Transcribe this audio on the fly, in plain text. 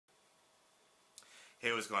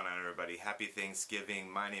Hey, what's going on, everybody? Happy Thanksgiving.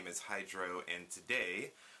 My name is Hydro, and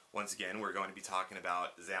today, once again, we're going to be talking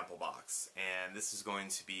about Zamplebox. And this is going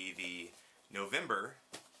to be the November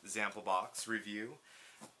Zamplebox review.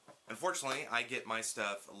 Unfortunately, I get my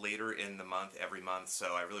stuff later in the month every month,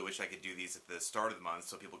 so I really wish I could do these at the start of the month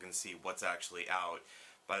so people can see what's actually out.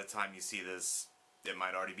 By the time you see this, it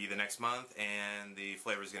might already be the next month, and the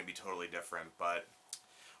flavor is going to be totally different, but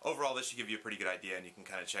overall, this should give you a pretty good idea, and you can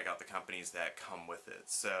kind of check out the companies that come with it.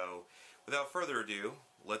 So, without further ado,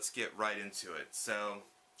 let's get right into it. So,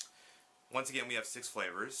 once again, we have 6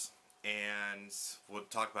 flavors, and we'll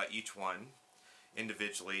talk about each one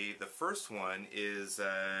individually. The first one is,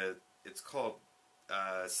 it's called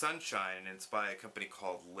Sunshine, and it's by a company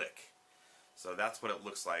called Lick. So that's what it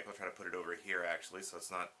looks like. I'll try to put it over here, actually, so it's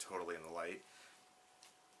not totally in the light.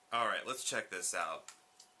 Alright, let's check this out.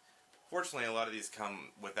 Fortunately, a lot of these come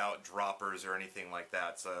without droppers or anything like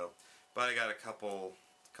that, so, but I got a couple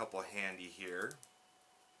handy here.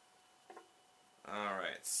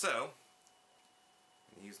 Alright, so,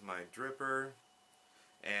 use my dripper,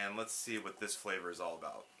 and let's see what this flavor is all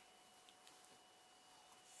about.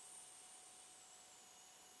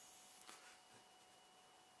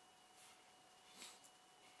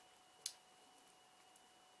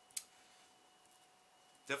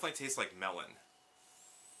 Definitely tastes like melon.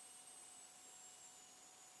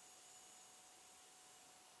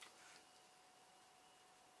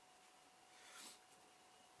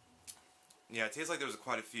 Yeah, it tastes like there's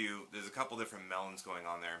there's a couple different melons going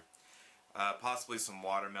on there. Possibly some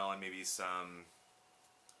watermelon, maybe some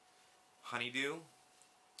honeydew.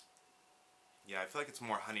 Yeah, I feel like it's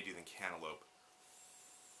more honeydew than cantaloupe.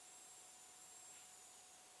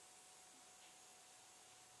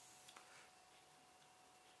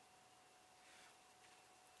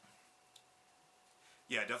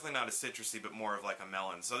 Yeah, definitely not a citrusy, but more of like a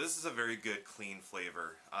melon. So this is a very good, clean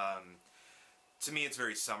flavor. To me, it's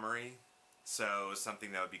very summery. So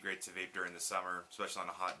something that would be great to vape during the summer, especially on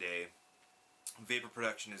a hot day. Vapor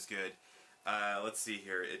production is good. Let's see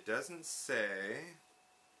here. It doesn't say...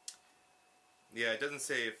 Yeah, it doesn't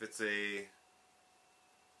say if it's a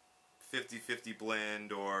 50-50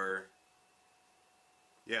 blend or...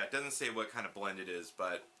 Yeah, it doesn't say what kind of blend it is,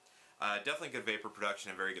 but definitely good vapor production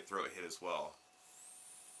and very good throat hit as well.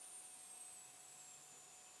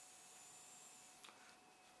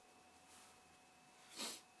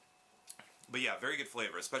 But yeah, very good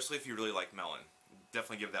flavor, especially if you really like melon.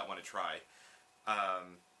 Definitely give that one a try.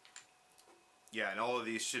 Yeah, and all of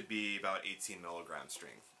these should be about 18 milligram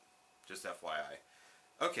strength. Just FYI.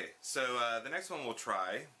 Okay, so the next one we'll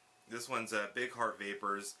try. This one's Big Heart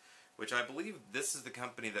Vapors, which I believe this is the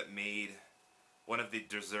company that made one of the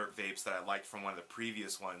dessert vapes that I liked from one of the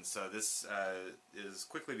previous ones. So this is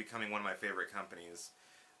quickly becoming one of my favorite companies.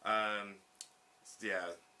 Yeah,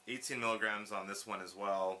 18 milligrams on this one as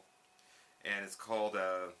well. And it's called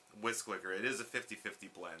Whisk Liquor. It is a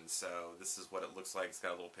 50-50 blend, so this is what it looks like. It's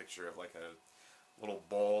got a little picture of like a little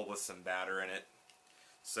bowl with some batter in it.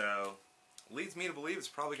 So, leads me to believe it's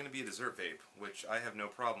probably going to be a dessert vape, which I have no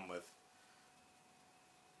problem with.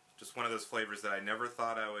 Just one of those flavors that I never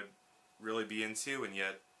thought I would really be into, and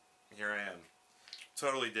yet, here I am.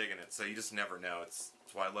 Totally digging it, so you just never know. That's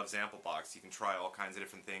why I love Zamplebox. You can try all kinds of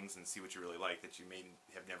different things and see what you really like that you may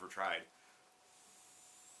have never tried.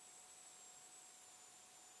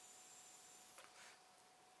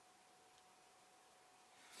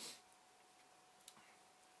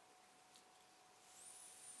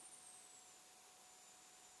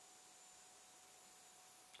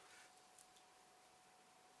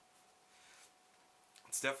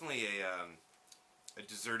 It's definitely a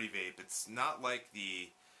desserty vape. It's not like the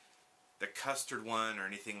custard one or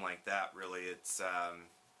anything like that, really. It's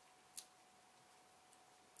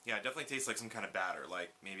yeah, it definitely tastes like some kind of batter,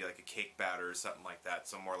 like maybe like a cake batter or something like that.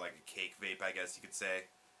 So more like a cake vape, I guess you could say.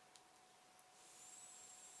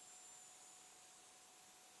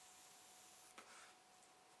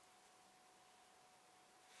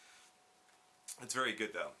 It's very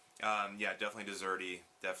good though. Yeah, definitely desserty.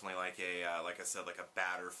 Definitely like a, like I said, like a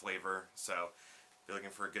batter flavor. So, if you're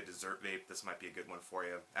looking for a good dessert vape, this might be a good one for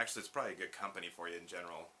you. Actually, it's probably a good company for you in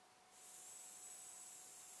general.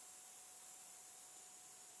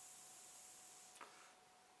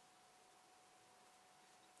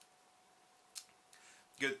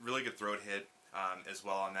 Good, really good throat hit as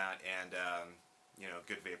well on that, and you know,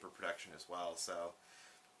 good vapor production as well. So,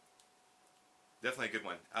 definitely a good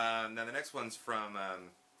one. Now the next one's from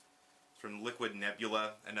Liquid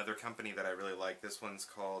Nebula, another company that I really like. This one's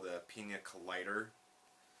called Pina Collider.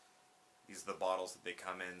 These are the bottles that they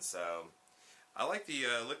come in, so I like the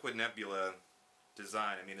Liquid Nebula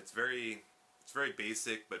design. I mean, it's It's very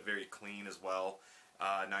basic, but very clean as well.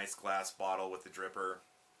 Nice glass bottle with the dripper.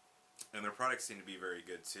 And their products seem to be very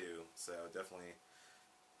good too. So definitely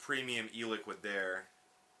premium e-liquid there.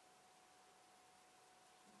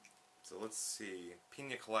 So let's see.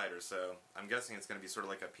 Pina colada. So I'm guessing it's going to be sort of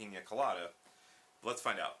like a pina colada. But let's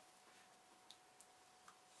find out.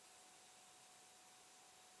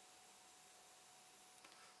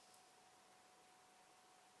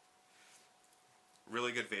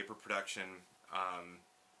 Really good vapor production.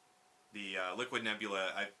 The Liquid Nebula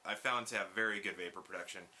I found to have very good vapor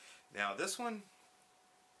production. Now this one,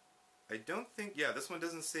 I don't think, yeah, this one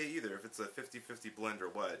doesn't say either if it's a 50-50 blend or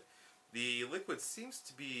what. The liquid seems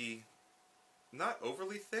to be not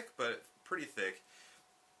overly thick, but pretty thick.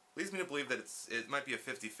 Leads me to believe that it might be a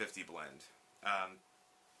 50-50 blend.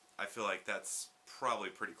 I feel like that's probably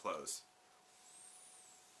pretty close.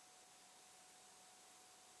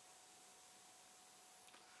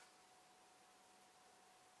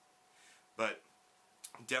 But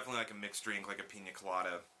definitely like a mixed drink, like a pina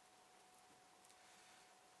colada.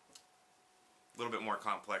 A little bit more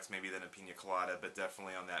complex maybe than a pina colada, but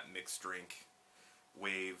definitely on that mixed drink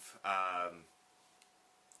wave.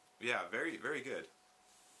 Yeah, very, very good.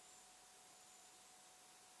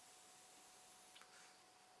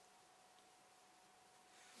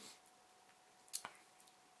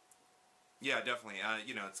 Yeah, definitely.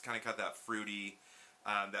 You know, it's kind of got that fruity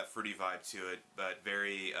vibe to it, but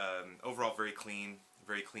very overall very clean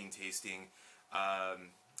tasting.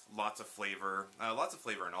 Lots of flavor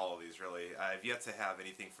in all of these. Really, I've yet to have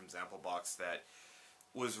anything from Zamplebox that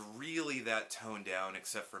was really that toned down,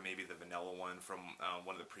 except for maybe the vanilla one from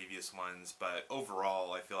one of the previous ones. But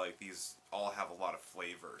overall, I feel like these all have a lot of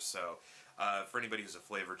flavor. So for anybody who's a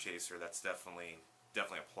flavor chaser, that's definitely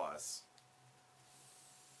a plus.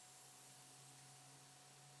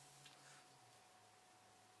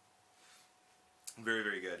 Very,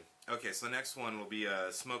 very good. Okay, so the next one will be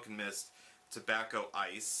a Smoke and Mist Tobacco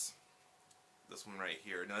Ice. This one right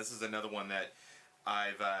here. Now this is another one that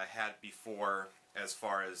I've had before as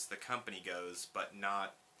far as the company goes, but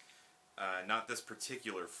not this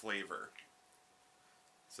particular flavor.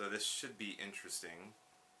 So this should be interesting.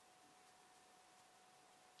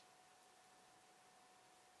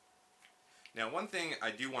 Now one thing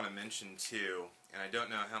I do want to mention too, and I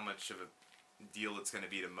don't know how much of a deal it's going to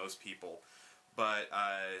be to most people, but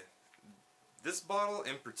this bottle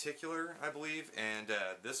in particular, I believe, and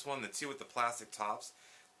this one, the two with the plastic tops,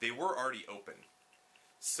 they were already open.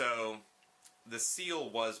 So the seal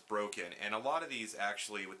was broken, and a lot of these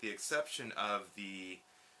actually, with the exception of the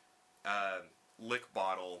lick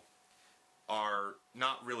bottle, are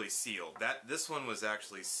not really sealed. This one was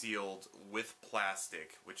actually sealed with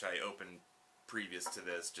plastic, which I opened previous to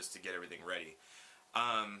this just to get everything ready.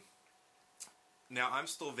 Now I'm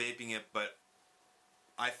still vaping it, but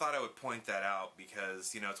I thought I would point that out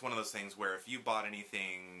because, you know, it's one of those things where if you bought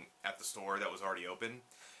anything at the store that was already open,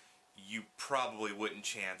 you probably wouldn't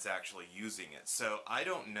chance actually using it. So I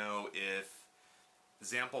don't know if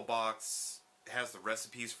Zamplebox has the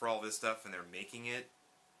recipes for all this stuff and they're making it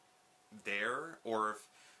there, or if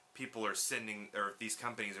people are sending, or if these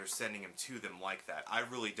companies are sending them to them like that. I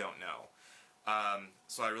really don't know.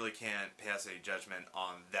 So I really can't pass any judgment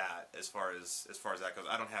on that as far as that goes.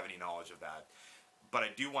 I don't have any knowledge of that. But I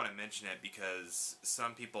do want to mention it because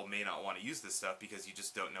some people may not want to use this stuff because you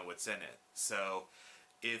just don't know what's in it. So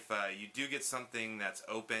if you do get something that's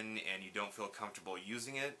open and you don't feel comfortable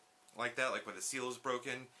using it like that, like where the seal is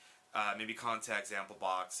broken, maybe contact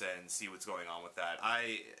Zamplebox and see what's going on with that.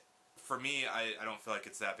 For me, I don't feel like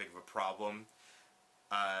it's that big of a problem.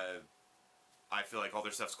 I feel like all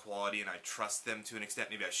their stuff's quality and I trust them to an extent.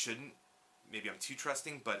 Maybe I shouldn't. Maybe I'm too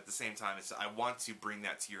trusting, but at the same time, I want to bring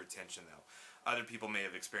that to your attention though. Other people may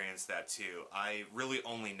have experienced that too. I really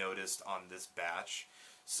only noticed on this batch,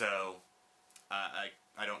 so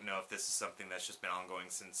I don't know if this is something that's just been ongoing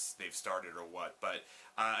since they've started or what, but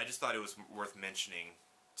I just thought it was worth mentioning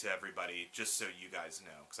to everybody just so you guys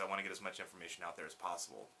know, because I want to get as much information out there as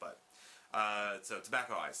possible. But so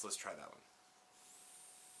Tobacco Ice, let's try that one.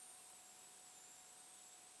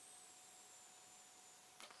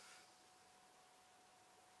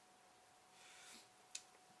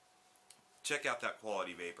 Check out that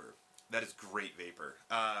quality vapor. That is great vapor.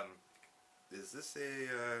 Is this a...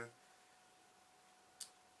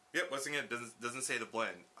 Yep, once again, it doesn't say the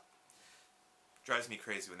blend. Drives me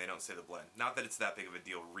crazy when they don't say the blend. Not that it's that big of a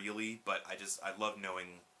deal, really, but I love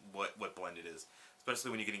knowing what blend it is.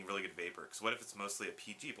 Especially when you're getting really good vapor. Because what if it's mostly a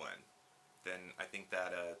PG blend? Then I think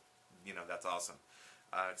that, you know, that's awesome.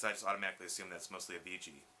 Because I just automatically assume that it's mostly a VG.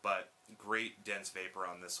 But great dense vapor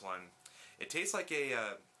on this one. It tastes like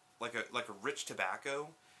a... like a rich tobacco,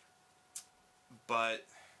 but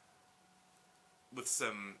with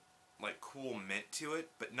some like cool mint to it,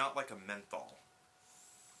 but not like a menthol.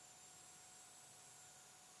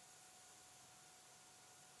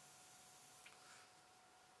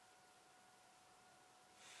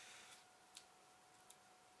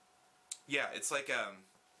 Yeah, it's like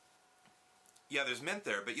yeah, there's mint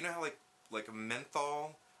there, but you know how like a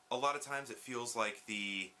menthol, a lot of times it feels like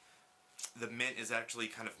the mint is actually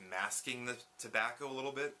kind of masking the tobacco a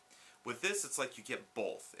little bit. With this, it's like you get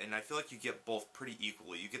both, and I feel like you get both pretty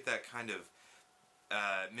equally. You get that kind of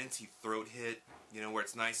minty throat hit, you know, where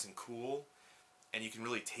it's nice and cool, and you can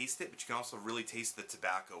really taste it, but you can also really taste the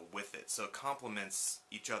tobacco with it. So it complements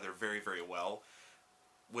each other very, very well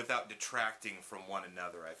without detracting from one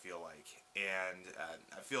another, I feel like. And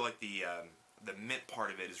I feel like the mint part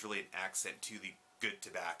of it is really an accent to the good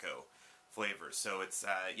tobacco flavor. So it's,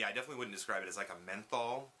 yeah, I definitely wouldn't describe it as like a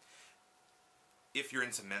menthol. If you're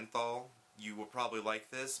into menthol, you will probably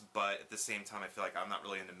like this, but at the same time, I feel like I'm not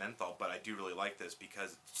really into menthol, but I do really like this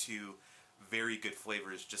because it's two very good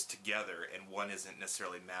flavors just together, and one isn't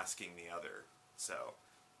necessarily masking the other. So,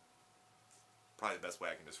 probably the best way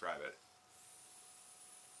I can describe it.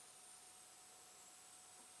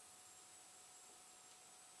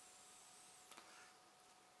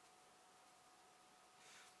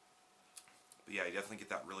 But yeah, you definitely get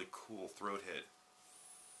that really cool throat hit.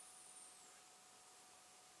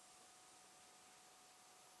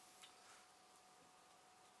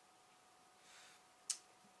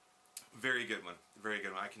 Very good one. Very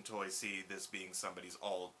good one. I can totally see this being somebody's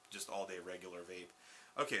just all day regular vape.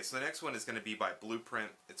 Okay, so the next one is going to be by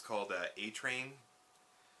Blueprint. It's called A-Train.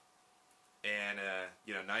 And,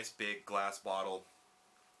 you know, nice big glass bottle.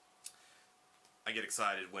 I get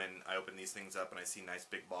excited when I open these things up and I see nice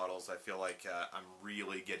big bottles. I feel like I'm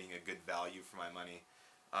really getting a good value for my money.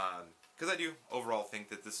 Because I do overall think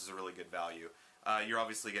that this is a really good value. You're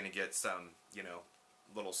obviously going to get some, you know,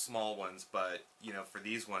 little small ones, but, you know, for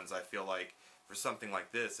these ones, I feel like for something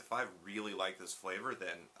like this, if I really like this flavor,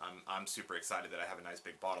 then I'm super excited that I have a nice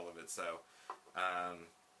big bottle of it. So,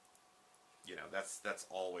 you know, that's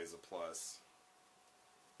always a plus.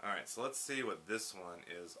 Alright, so let's see what this one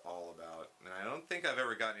is all about. And I don't think I've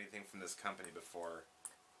ever gotten anything from this company before.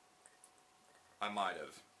 I might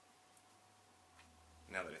have,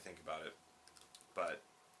 now that I think about it. But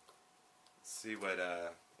let's see what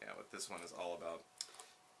yeah, what this one is all about.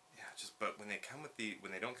 Yeah, but when they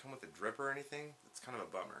don't come with a drip or anything, it's kind of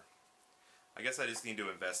a bummer. I guess I just need to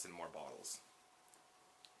invest in more bottles.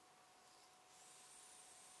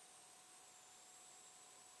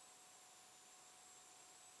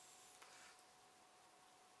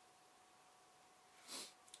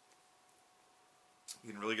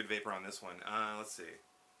 Getting really good vapor on this one. Let's see.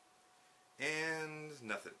 And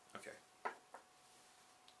nothing. Okay.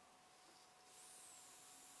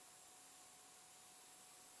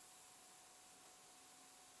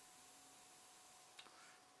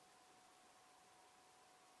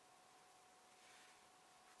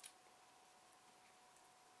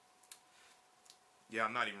 Yeah,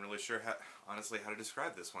 I'm not even really sure honestly how to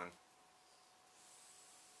describe this one.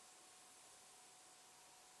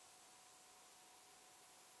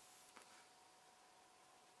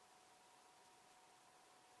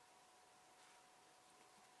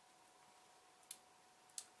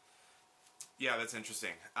 Yeah, that's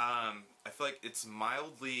interesting. I feel like it's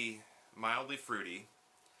mildly fruity,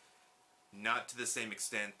 not to the same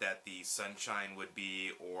extent that the Sunshine would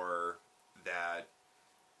be, or that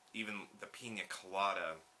even the Pina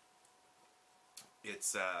Colada.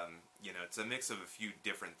 It's you know, it's a mix of a few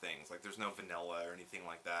different things. Like there's no vanilla or anything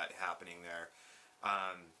like that happening there,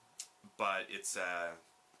 but it's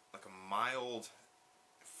like a mild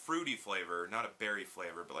fruity flavor, not a berry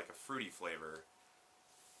flavor, but like a fruity flavor.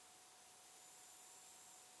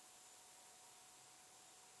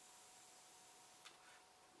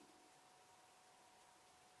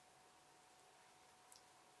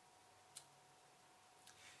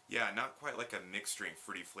 Yeah, not quite like a mixed drink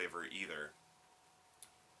fruity flavor either.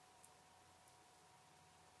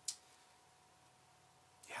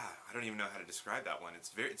 Yeah, I don't even know how to describe that one. It's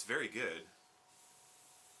very good.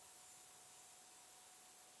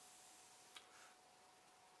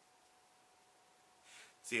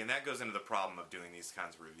 See, and that goes into the problem of doing these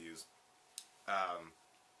kinds of reviews.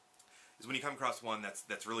 Is when you come across one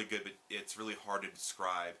that's really good, but it's really hard to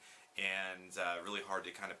describe and really hard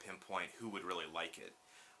to kind of pinpoint who would really like it.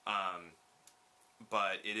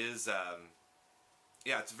 But it is,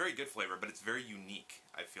 yeah, it's a very good flavor, but it's very unique,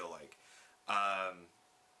 I feel like.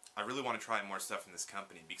 I really want to try more stuff from this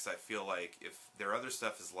company because I feel like if their other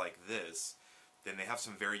stuff is like this, then they have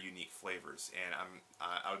some very unique flavors, and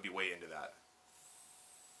I would be way into that.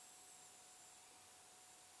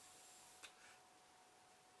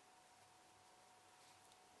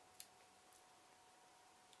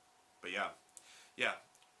 But yeah,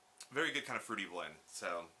 very good kind of fruity blend.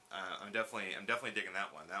 So I'm definitely digging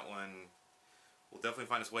that one. That one will definitely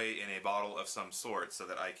find its way in a bottle of some sort so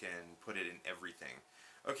that I can put it in everything.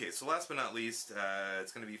 Okay, so last but not least,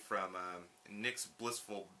 it's going to be from Nick's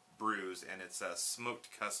Blissful Brews, and it's smoked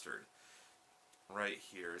custard right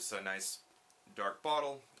here. So a nice dark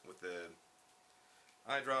bottle with the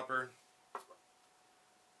eyedropper.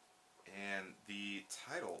 And the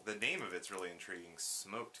title, the name of it's really intriguing,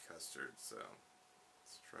 smoked custard, so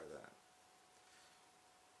let's try that.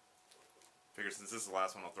 Figure since this is the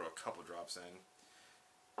last one, I'll throw a couple drops in.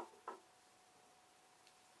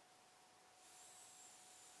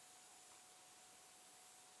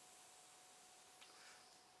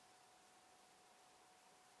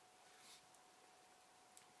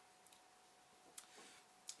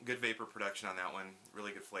 Good vapor production on that one,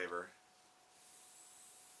 really good flavor.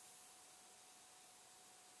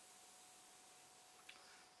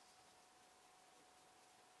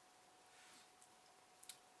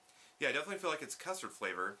 Yeah, I definitely feel like it's custard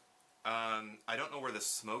flavor. I don't know where the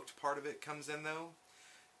smoked part of it comes in though.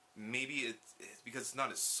 Maybe it's because it's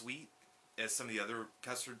not as sweet as some of the other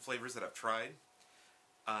custard flavors that I've tried.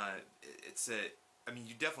 I mean,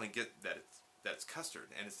 you definitely get that it's custard,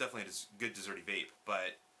 and it's definitely a good desserty vape,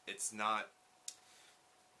 but it's not.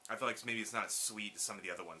 I feel like maybe it's not as sweet as some of the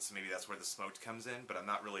other ones, so maybe that's where the smoked comes in. But I'm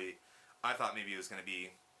not really. I thought maybe it was going to be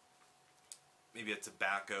maybe a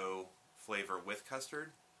tobacco flavor with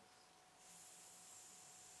custard.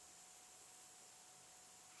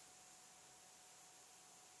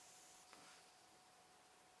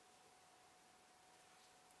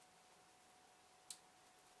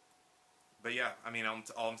 But yeah, I mean,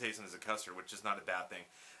 all I'm tasting is a custard, which is not a bad thing.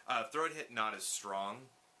 Throat hit not as strong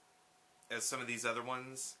as some of these other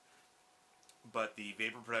ones, but the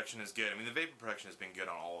vapor production is good. I mean, the vapor production has been good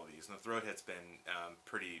on all of these, and the throat hit's been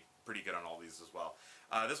pretty good on all of these as well.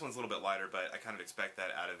 This one's a little bit lighter, but I kind of expect that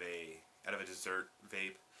out of a dessert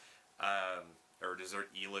vape or dessert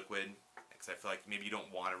e-liquid, because I feel like maybe you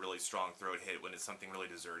don't want a really strong throat hit when it's something really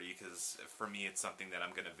desserty. Because for me, it's something that I'm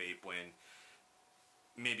gonna vape when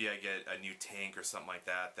maybe I get a new tank or something like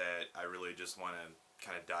that I really just want to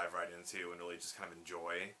kind of dive right into and really just kind of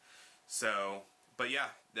enjoy. So, but yeah,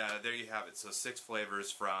 there you have it. So 6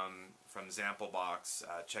 flavors from Zamplebox.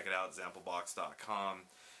 Check it out, zamplebox.com.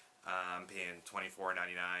 I'm paying $24.99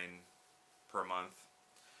 per month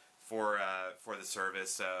for the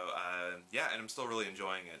service. So yeah, and I'm still really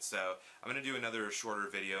enjoying it. So I'm gonna do another shorter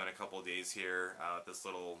video in a couple of days here. This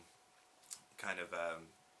little kind of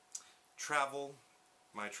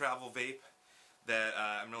my travel vape that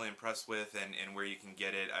I'm really impressed with, and where you can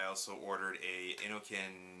get it. I also ordered a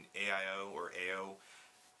Inokin AIO or AO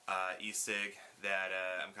e-cig that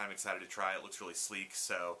I'm kind of excited to try. It looks really sleek,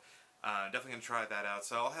 so definitely going to try that out.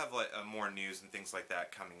 So I'll have like more news and things like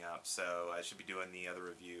that coming up. So I should be doing the other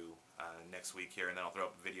review next week here, and then I'll throw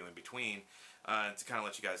up a video in between to kind of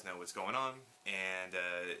let you guys know what's going on and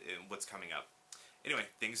what's coming up. Anyway,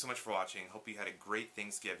 thank you so much for watching. Hope you had a great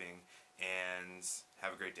Thanksgiving, and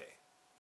have a great day.